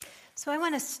So I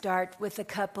want to start with a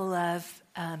couple of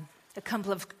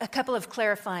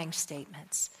clarifying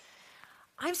statements.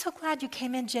 I'm so glad you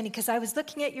came in, Jenny, because I was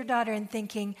looking at your daughter and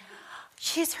thinking,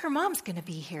 her mom's going to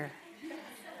be here.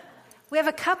 We have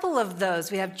a couple of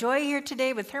those. We have Joy here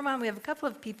today with her mom. We have a couple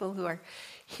of people who are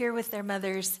here with their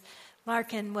mothers.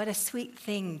 Larkin, what a sweet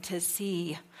thing to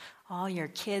see all your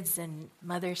kids and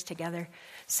mothers together.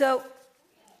 So,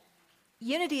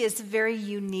 Unity is a very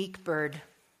unique bird.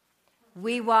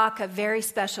 We walk a very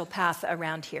special path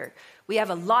around here. We have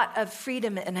a lot of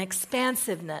freedom and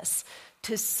expansiveness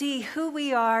to see who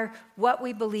we are, what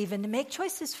we believe in, to make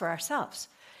choices for ourselves.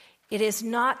 It is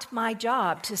not my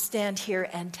job to stand here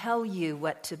and tell you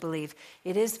what to believe.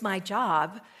 It is my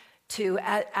job to,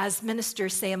 as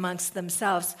ministers say amongst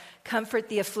themselves, comfort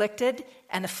the afflicted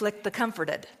and afflict the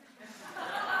comforted.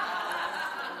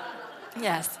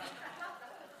 Yes.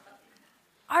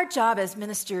 Our job as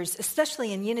ministers,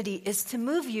 especially in Unity, is to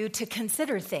move you to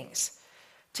consider things,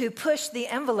 to push the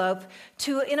envelope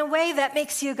in a way that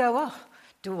makes you go,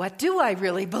 what do I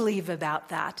really believe about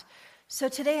that? So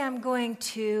today I'm going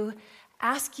to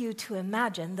ask you to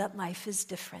imagine that life is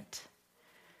different.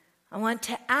 I want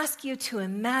to ask you to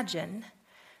imagine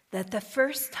that the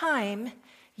first time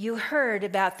you heard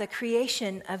about the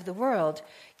creation of the world,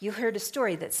 you heard a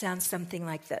story that sounds something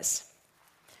like this.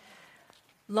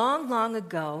 Long, long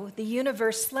ago, the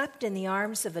universe slept in the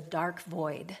arms of a dark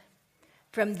void.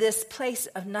 From this place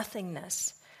of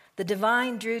nothingness, the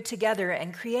divine drew together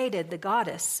and created the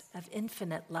goddess of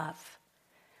infinite love.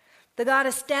 The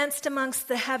goddess danced amongst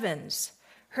the heavens,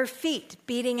 her feet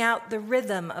beating out the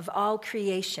rhythm of all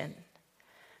creation.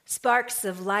 Sparks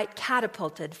of light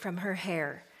catapulted from her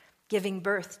hair, giving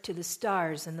birth to the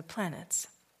stars and the planets.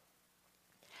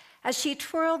 As she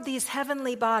twirled, these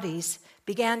heavenly bodies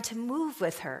began to move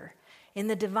with her in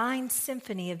the divine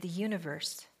symphony of the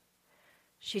universe.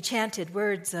 She chanted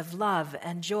words of love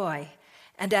and joy,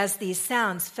 and as these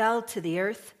sounds fell to the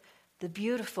earth, the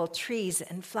beautiful trees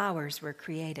and flowers were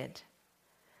created.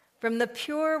 From the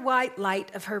pure white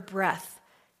light of her breath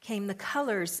came the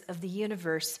colors of the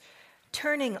universe,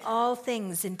 turning all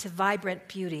things into vibrant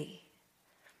beauty.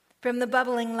 From the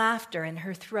bubbling laughter in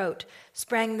her throat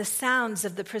sprang the sounds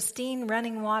of the pristine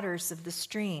running waters of the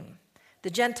stream, the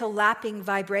gentle lapping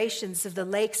vibrations of the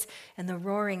lakes, and the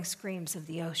roaring screams of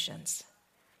the oceans.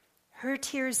 Her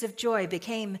tears of joy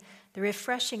became the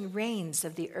refreshing rains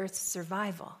of the earth's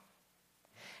survival.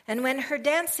 And when her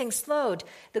dancing slowed,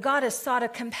 the goddess sought a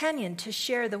companion to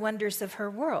share the wonders of her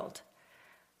world.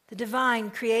 The divine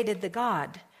created the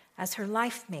god as her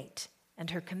life mate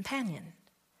and her companion.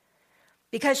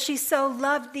 Because she so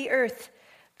loved the earth,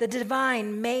 the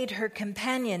divine made her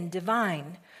companion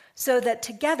divine, so that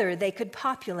together they could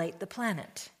populate the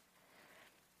planet.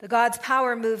 The god's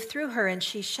power moved through her, and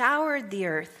she showered the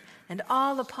earth and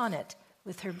all upon it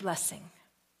with her blessing.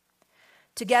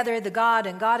 Together, the god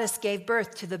and goddess gave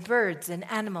birth to the birds and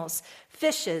animals,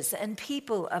 fishes and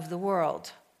people of the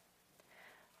world.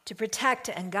 To protect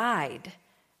and guide,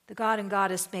 the god and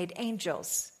goddess made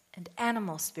angels and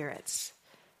animal spirits,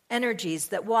 energies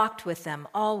that walked with them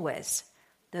always,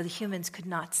 though the humans could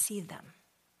not see them.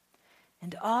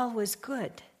 And all was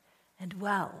good and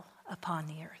well upon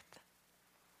the earth.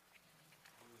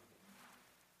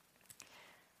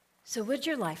 So would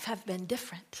your life have been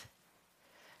different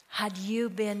had you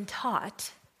been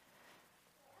taught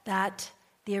that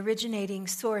the originating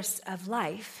source of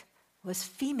life was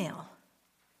female?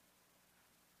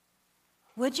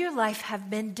 Would your life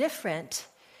have been different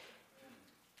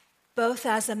both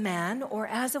as a man or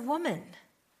as a woman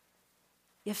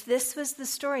if this was the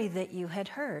story that you had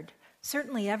heard?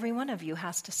 Certainly every one of you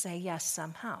has to say yes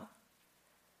somehow.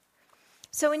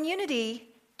 So in Unity,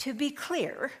 to be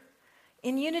clear,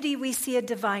 in Unity we see a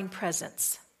divine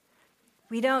presence.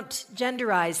 We don't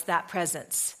genderize that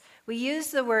presence. We use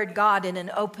the word God in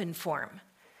an open form.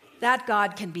 That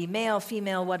God can be male,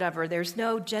 female, whatever. There's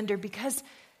no gender because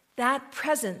that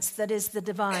presence that is the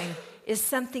divine is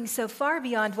something so far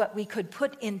beyond what we could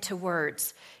put into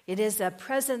words. It is a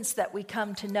presence that we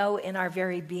come to know in our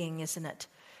very being, isn't it?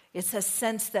 It's a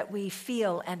sense that we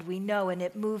feel and we know, and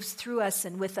it moves through us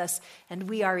and with us, and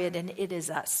we are it and it is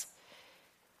us.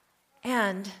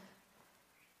 And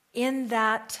in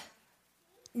that,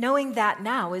 knowing that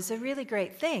now is a really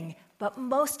great thing, but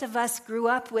most of us grew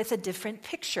up with a different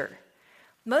picture.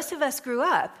 Most of us grew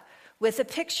up with a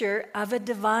picture of a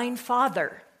divine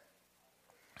father.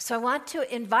 So I want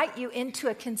to invite you into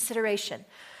a consideration,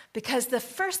 because the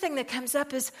first thing that comes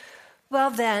up is, well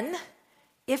then,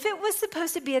 if it was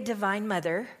supposed to be a divine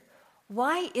mother,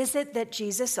 why is it that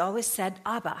Jesus always said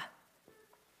Abba?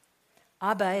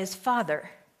 Abba is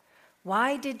father.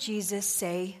 Why did Jesus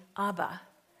say Abba?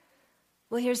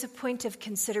 Well, here's a point of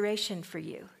consideration for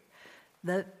you.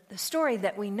 The story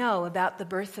that we know about the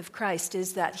birth of Christ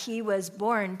is that he was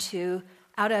born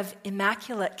out of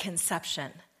immaculate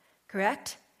conception,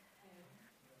 correct?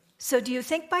 So do you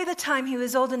think by the time he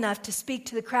was old enough to speak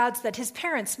to the crowds that his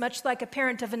parents, much like a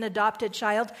parent of an adopted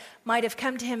child, might have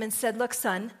come to him and said, look,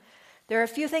 son, there are a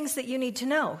few things that you need to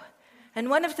know. And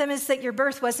one of them is that your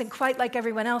birth wasn't quite like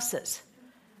everyone else's.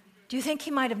 Do you think he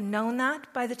might have known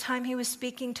that by the time he was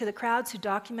speaking to the crowds who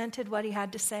documented what he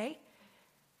had to say?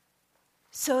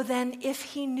 So then if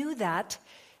he knew that,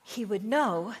 he would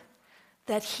know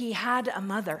that he had a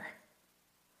mother.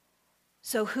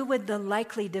 So who would the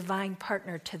likely divine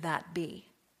partner to that be?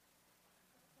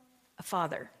 A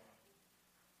father.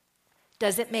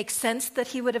 Does it make sense that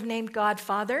he would have named God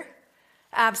Father?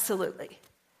 Absolutely.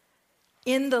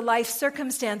 In the life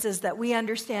circumstances that we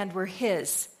understand were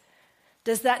his,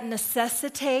 does that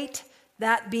necessitate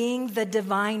that being the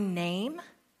divine name?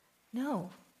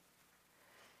 No.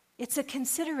 It's a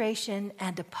consideration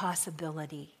and a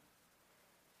possibility.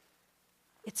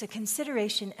 It's a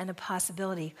consideration and a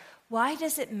possibility. Why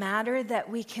does it matter that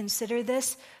we consider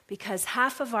this? Because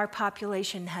half of our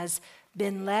population has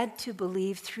been led to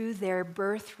believe through their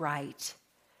birthright,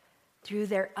 through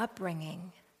their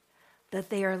upbringing,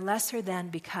 that they are lesser than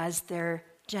because their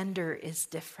gender is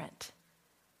different.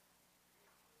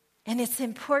 And it's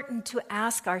important to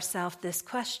ask ourselves this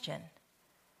question.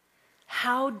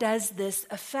 How does this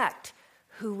affect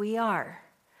who we are?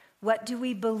 What do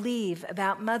we believe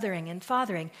about mothering and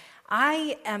fathering?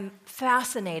 I am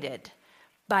fascinated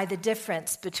by the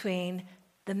difference between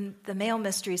the male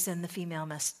mysteries and the female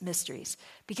mysteries,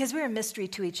 because we're a mystery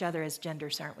to each other as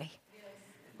genders, aren't we?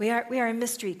 Yes. We are a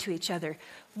mystery to each other.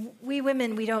 We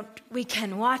women, we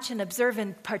can watch and observe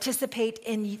and participate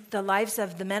in the lives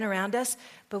of the men around us,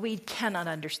 but we cannot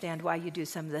understand why you do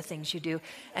some of the things you do.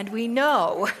 And we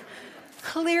know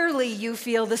clearly you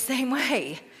feel the same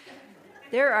way.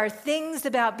 There are things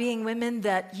about being women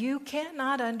that you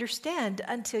cannot understand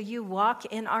until you walk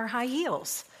in our high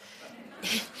heels.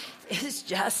 It's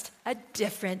just a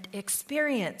different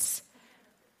experience.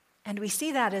 And we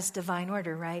see that as divine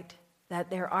order, right? That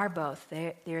there are both.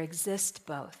 There exist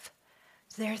both.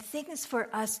 So there are things for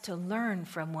us to learn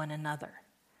from one another.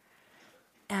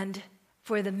 And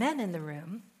for the men in the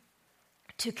room,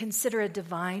 to consider a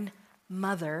divine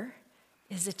mother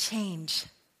is a change.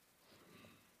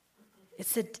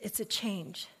 It's a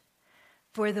change.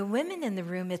 For the women in the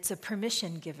room, it's a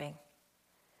permission giving.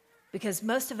 Because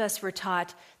most of us were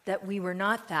taught that we were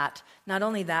not that. Not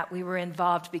only that, we were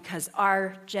involved because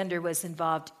our gender was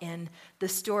involved in the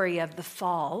story of the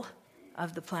fall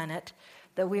of the planet,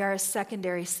 that we are a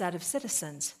secondary set of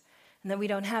citizens, and that we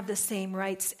don't have the same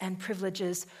rights and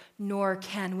privileges, nor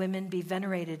can women be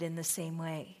venerated in the same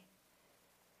way.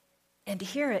 And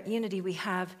here at Unity, we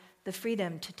have the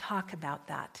freedom to talk about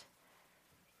that.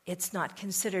 It's not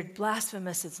considered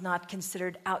blasphemous. It's not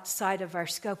considered outside of our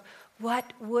scope.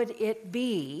 What would it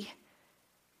be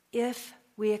if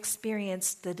we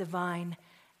experienced the divine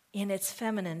in its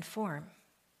feminine form?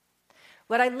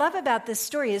 What I love about this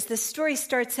story is this story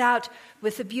starts out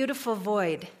with a beautiful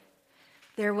void.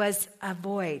 There was a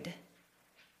void.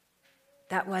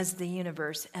 That was the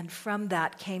universe, and from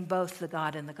that came both the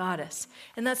God and the goddess.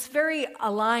 And that's very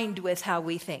aligned with how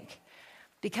we think.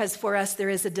 Because for us, there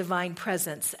is a divine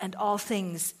presence, and all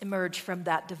things emerge from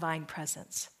that divine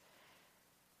presence.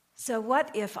 So what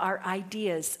if our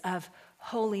ideas of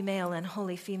holy male and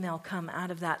holy female come out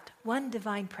of that one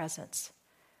divine presence,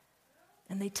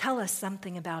 and they tell us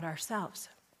something about ourselves?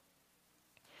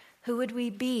 Who would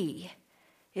we be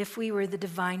if we were the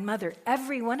divine mother?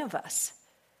 Every one of us.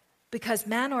 Because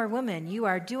man or woman, you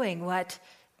are doing what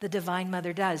the divine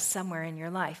mother does somewhere in your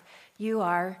life. You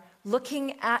are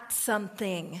looking at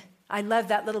something. I love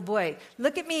that little boy.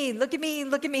 Look at me, look at me,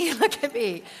 look at me, look at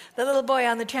me. The little boy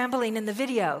on the trampoline in the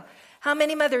video. How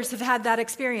many mothers have had that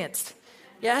experience?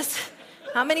 Yes?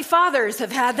 How many fathers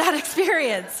have had that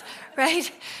experience?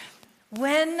 Right?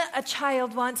 When a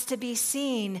child wants to be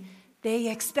seen, they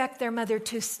expect their mother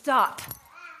to stop.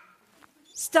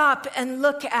 Stop and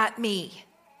look at me.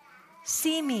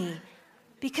 See me.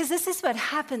 Because this is what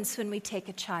happens when we take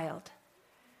a child.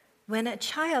 When a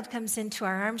child comes into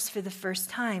our arms for the first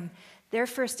time, their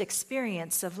first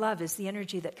experience of love is the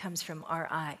energy that comes from our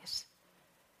eyes.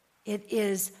 It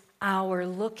is our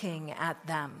looking at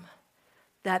them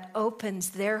that opens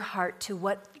their heart to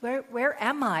where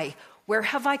am I? Where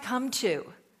have I come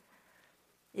to?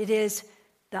 It is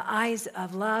the eyes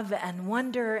of love and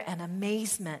wonder and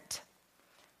amazement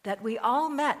that we all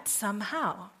met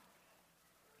somehow.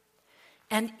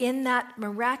 And in that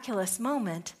miraculous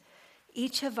moment,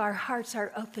 each of our hearts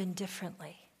are opened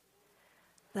differently.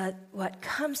 That what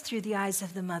comes through the eyes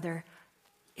of the mother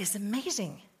is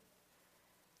amazing.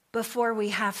 Before we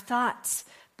have thoughts,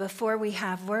 before we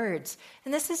have words.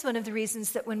 And this is one of the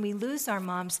reasons that when we lose our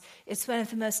moms, it's one of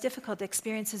the most difficult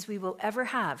experiences we will ever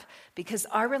have, because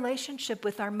our relationship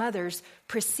with our mothers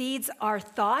precedes our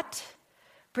thought,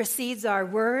 precedes our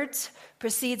words,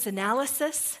 precedes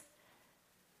analysis.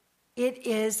 It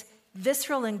is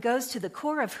visceral and goes to the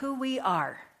core of who we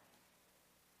are.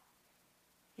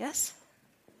 Yes?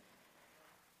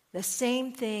 The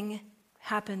same thing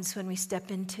happens when we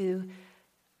step into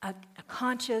a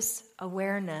conscious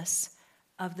awareness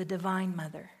of the Divine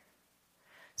Mother.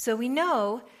 So we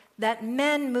know that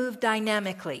men move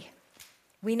dynamically.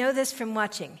 We know this from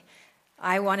watching.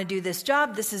 I want to do this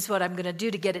job. This is what I'm going to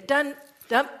do to get it done.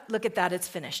 Look at that, it's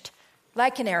finished.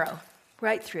 Like an arrow,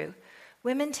 right through.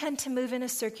 Women tend to move in a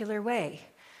circular way.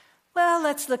 Well,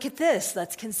 let's look at this.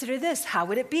 Let's consider this. How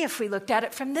would it be if we looked at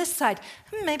it from this side?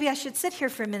 Maybe I should sit here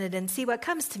for a minute and see what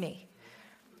comes to me.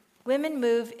 Women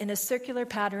move in a circular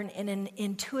pattern in an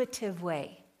intuitive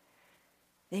way.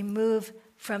 They move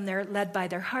from led by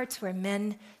their hearts, where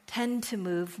men tend to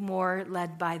move more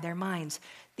led by their minds.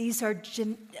 These are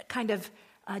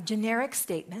generic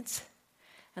statements,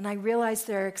 and I realize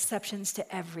there are exceptions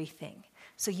to everything.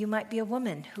 So you might be a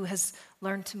woman who has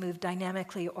learned to move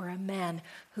dynamically, or a man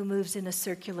who moves in a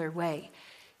circular way.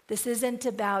 This isn't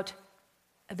about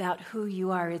who you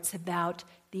are. It's about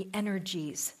the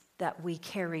energies that we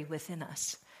carry within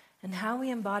us and how we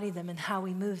embody them and how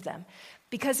we move them.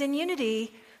 Because in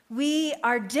unity, we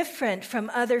are different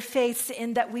from other faiths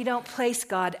in that we don't place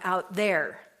God out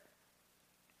there.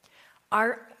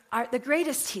 The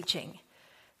greatest teaching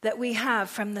that we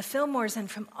have from the Fillmores and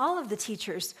from all of the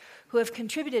teachers who have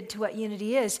contributed to what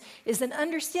unity is an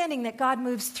understanding that God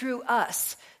moves through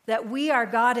us, that we are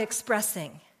God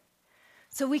expressing.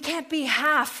 So we can't be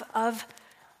half of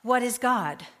what is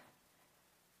God,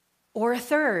 or a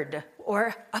third,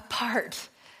 or a part,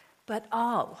 but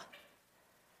all.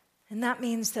 And that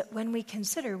means that when we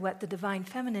consider what the divine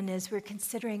feminine is, we're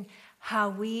considering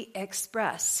how we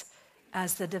express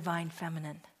as the divine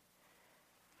feminine.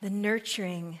 The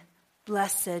nurturing,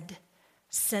 blessed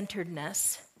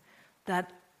centeredness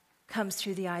that comes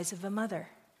through the eyes of a mother.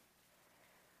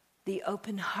 The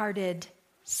open-hearted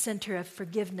center of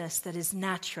forgiveness that is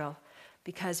natural,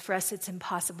 because for us it's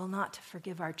impossible not to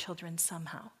forgive our children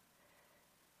somehow.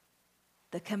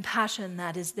 The compassion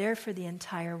that is there for the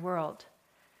entire world,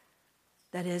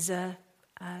 that is a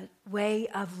way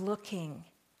of looking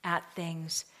at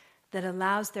things that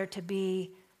allows there to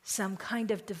be some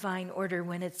kind of divine order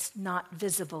when it's not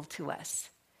visible to us.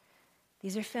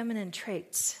 These are feminine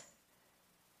traits.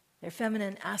 They're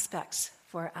feminine aspects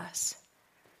for us.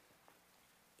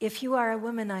 If you are a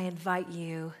woman, I invite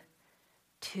you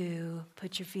to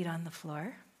put your feet on the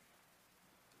floor,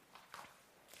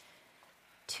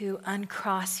 to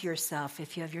uncross yourself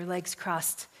if you have your legs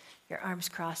crossed, your arms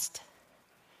crossed,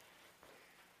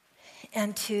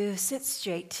 and to sit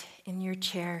straight in your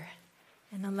chair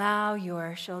and allow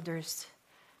your shoulders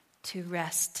to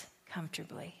rest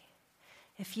comfortably.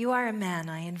 If you are a man,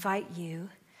 I invite you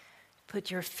to put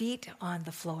your feet on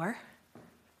the floor,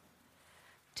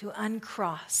 to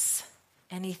uncross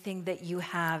anything that you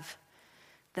have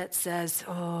that says,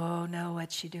 oh no,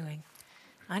 what's she doing?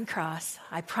 Uncross.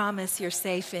 I promise you're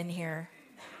safe in here.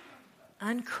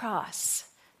 Uncross.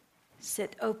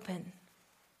 Sit open.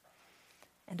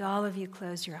 And all of you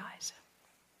close your eyes.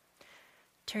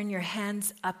 Turn your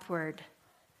hands upward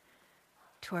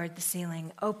toward the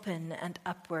ceiling, open and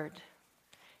upward.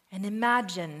 And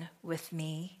imagine with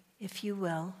me, if you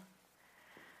will,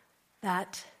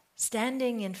 that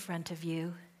standing in front of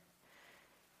you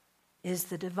is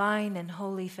the divine and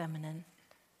holy feminine.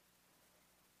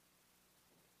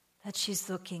 That she's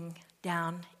looking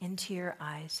down into your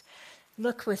eyes.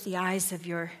 Look with the eyes of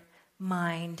your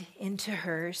mind into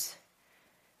hers,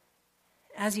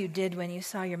 as you did when you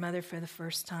saw your mother for the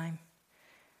first time,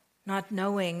 not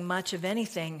knowing much of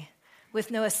anything,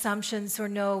 with no assumptions or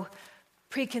no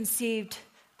preconceived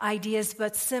ideas,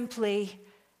 but simply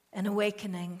an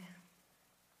awakening.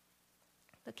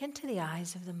 Look into the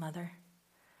eyes of the mother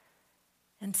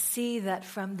and see that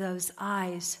from those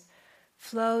eyes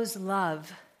flows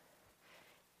love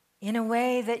in a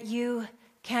way that you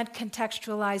can't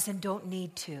contextualize and don't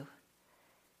need to,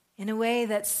 in a way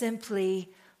that simply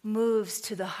moves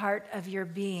to the heart of your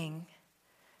being,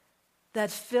 that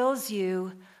fills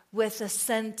you with a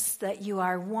sense that you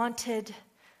are wanted,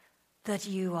 that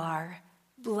you are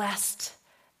blessed,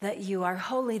 that you are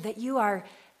holy, that you are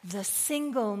the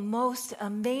single most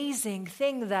amazing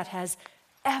thing that has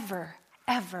ever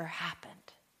happened.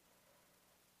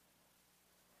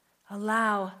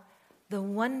 Allow the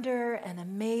wonder and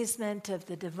amazement of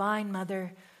the Divine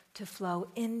Mother to flow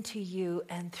into you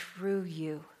and through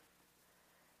you,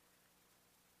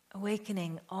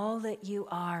 awakening all that you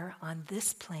are on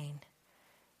this plane,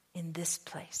 in this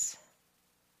place.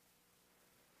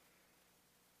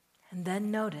 And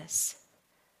then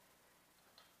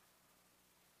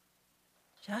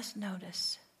just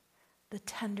notice the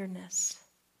tenderness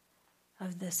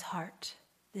of this heart,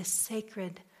 this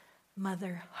sacred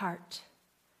mother heart.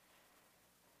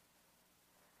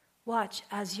 Watch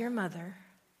as your mother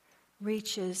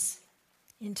reaches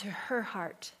into her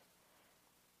heart,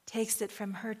 takes it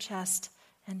from her chest,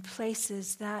 and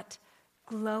places that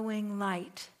glowing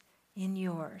light in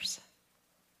yours.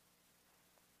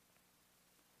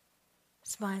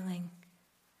 Smiling,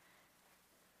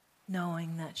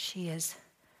 knowing that she is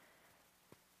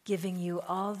giving you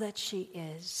all that she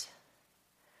is,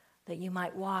 that you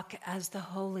might walk as the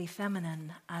Holy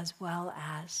Feminine as well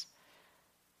as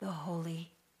the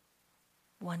Holy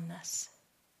Oneness.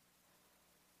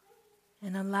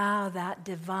 And allow that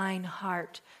divine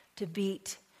heart to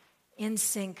beat in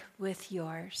sync with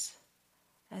yours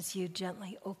as you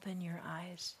gently open your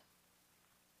eyes.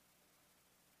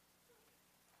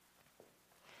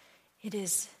 It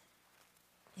is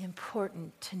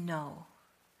important to know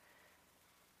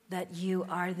that you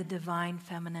are the divine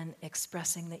feminine,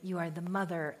 expressing that you are the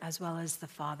mother as well as the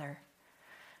father.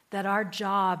 That our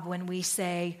job when we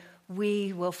say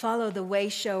we will follow the way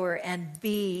shower and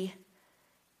be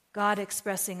God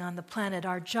expressing on the planet,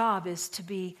 our job is to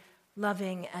be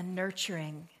loving and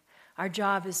nurturing. Our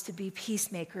job is to be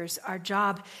peacemakers. Our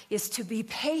job is to be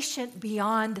patient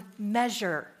beyond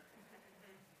measure.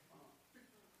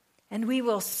 And we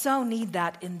will so need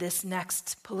that in this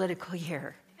next political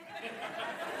year.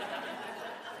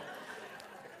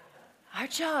 Our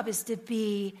job is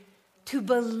to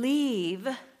believe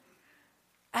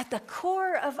at the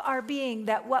core of our being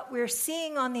that what we're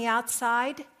seeing on the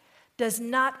outside does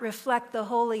not reflect the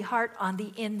Holy Heart on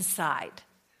the inside.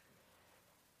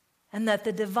 And that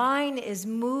the divine is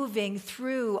moving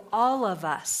through all of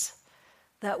us.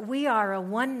 That we are a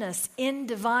oneness in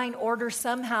divine order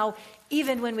somehow,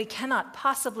 even when we cannot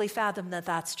possibly fathom that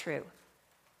that's true.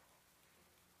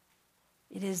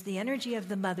 It is the energy of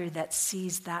the mother that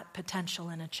sees that potential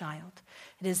in a child.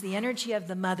 It is the energy of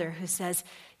the mother who says,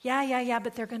 yeah,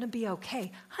 but they're going to be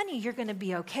okay. Honey, you're going to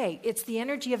be okay. It's the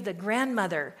energy of the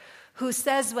grandmother who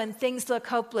says when things look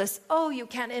hopeless, oh, you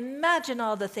can't imagine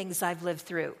all the things I've lived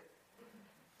through.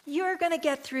 You're going to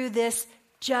get through this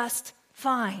just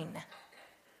fine.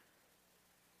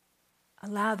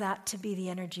 Allow that to be the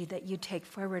energy that you take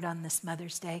forward on this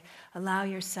Mother's Day. Allow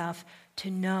yourself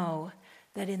to know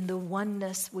that in the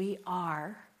oneness we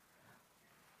are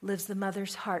lives the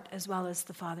mother's heart as well as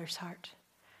the father's heart,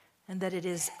 and that it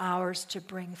is ours to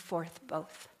bring forth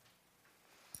both.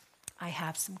 I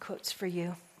have some quotes for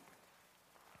you.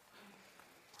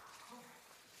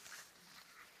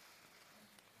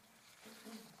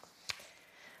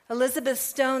 Elizabeth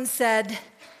Stone said,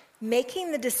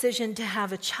 "Making the decision to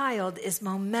have a child is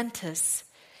momentous.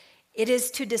 It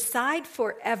is to decide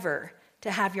forever to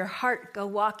have your heart go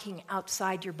walking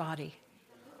outside your body."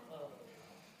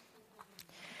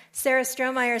 Sarah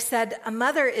Strohmeyer said, "A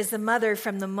mother is a mother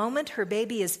from the moment her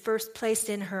baby is first placed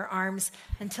in her arms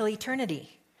until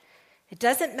eternity. It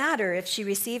doesn't matter if she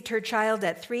received her child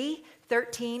at 3,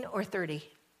 13, or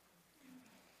 30.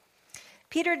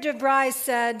 Peter de Vries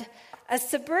said, "A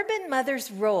suburban mother's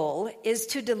role is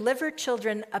to deliver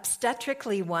children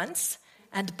obstetrically once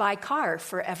and by car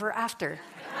forever after."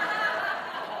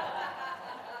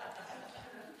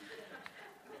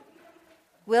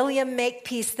 William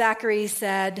Makepeace Thackeray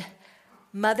said,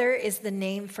 "Mother is the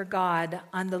name for God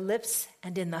on the lips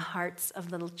and in the hearts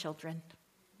of little children."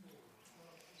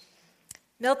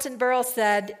 Milton Berle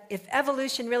said, "If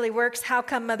evolution really works, how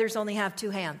come mothers only have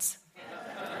 2 hands?"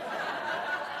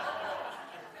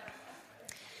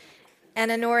 And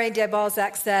Honoré de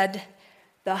Balzac said,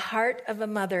 "The heart of a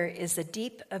mother is a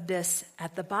deep abyss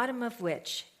at the bottom of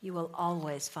which you will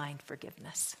always find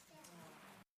forgiveness."